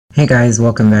Hey guys,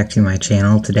 welcome back to my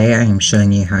channel. Today I am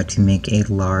showing you how to make a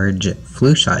large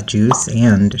flu shot juice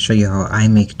and show you how I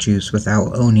make juice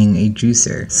without owning a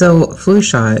juicer. So flu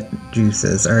shot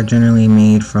juices are generally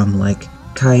made from like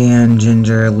cayenne,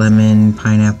 ginger, lemon,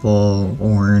 pineapple,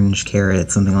 orange,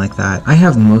 carrot, something like that. I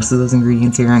have most of those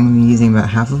ingredients here. I'm going to be using about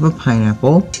half of a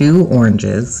pineapple, 2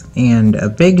 oranges, and a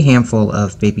big handful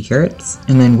of baby carrots.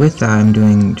 And then with that I'm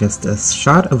doing just a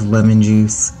shot of lemon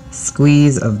juice,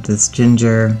 squeeze of this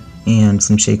ginger, and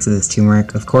some shakes of this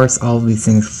turmeric. Of course, all of these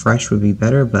things fresh would be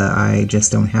better, but I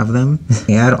just don't have them.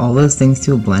 I add all those things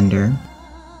to a blender.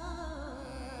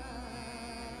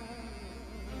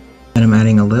 And I'm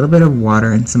adding a little bit of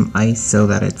water and some ice so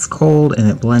that it's cold and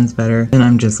it blends better. And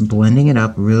I'm just blending it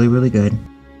up really good.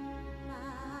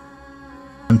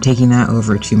 I'm taking that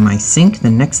over to my sink.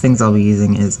 The next things I'll be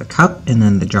using is a cup and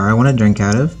then the jar I want to drink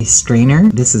out of. A strainer.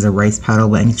 This is a rice paddle,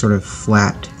 but any sort of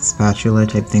flat spatula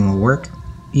type thing will work.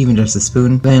 Even just a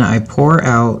spoon. Then I pour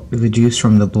out the juice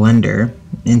from the blender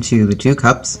into the 2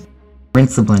 cups.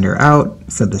 Rinse the blender out,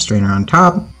 set the strainer on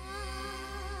top.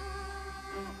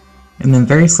 And then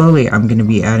very slowly I'm going to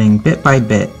be adding bit by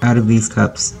bit out of these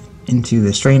cups into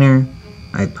the strainer.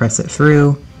 I press it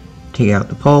through, take out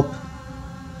the pulp,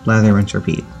 lather, rinse,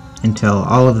 repeat until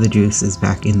all of the juice is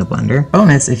back in the blender.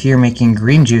 Bonus, if you're making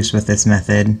green juice with this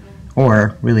method,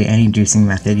 or really any juicing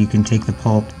method, you can take the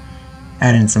pulp,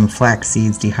 add in some flax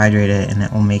seeds, dehydrate it, and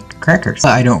it will make crackers.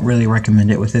 But I don't really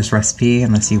recommend it with this recipe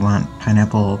unless you want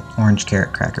pineapple, orange,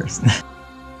 carrot crackers.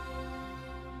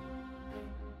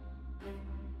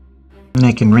 And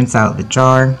I can rinse out the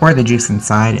jar, pour the juice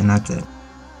inside, and that's it.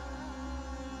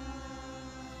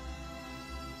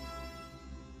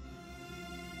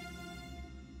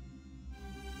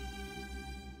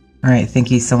 Alright, thank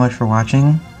you so much for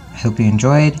watching. I hope you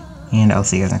enjoyed, and I'll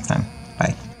see you guys next time.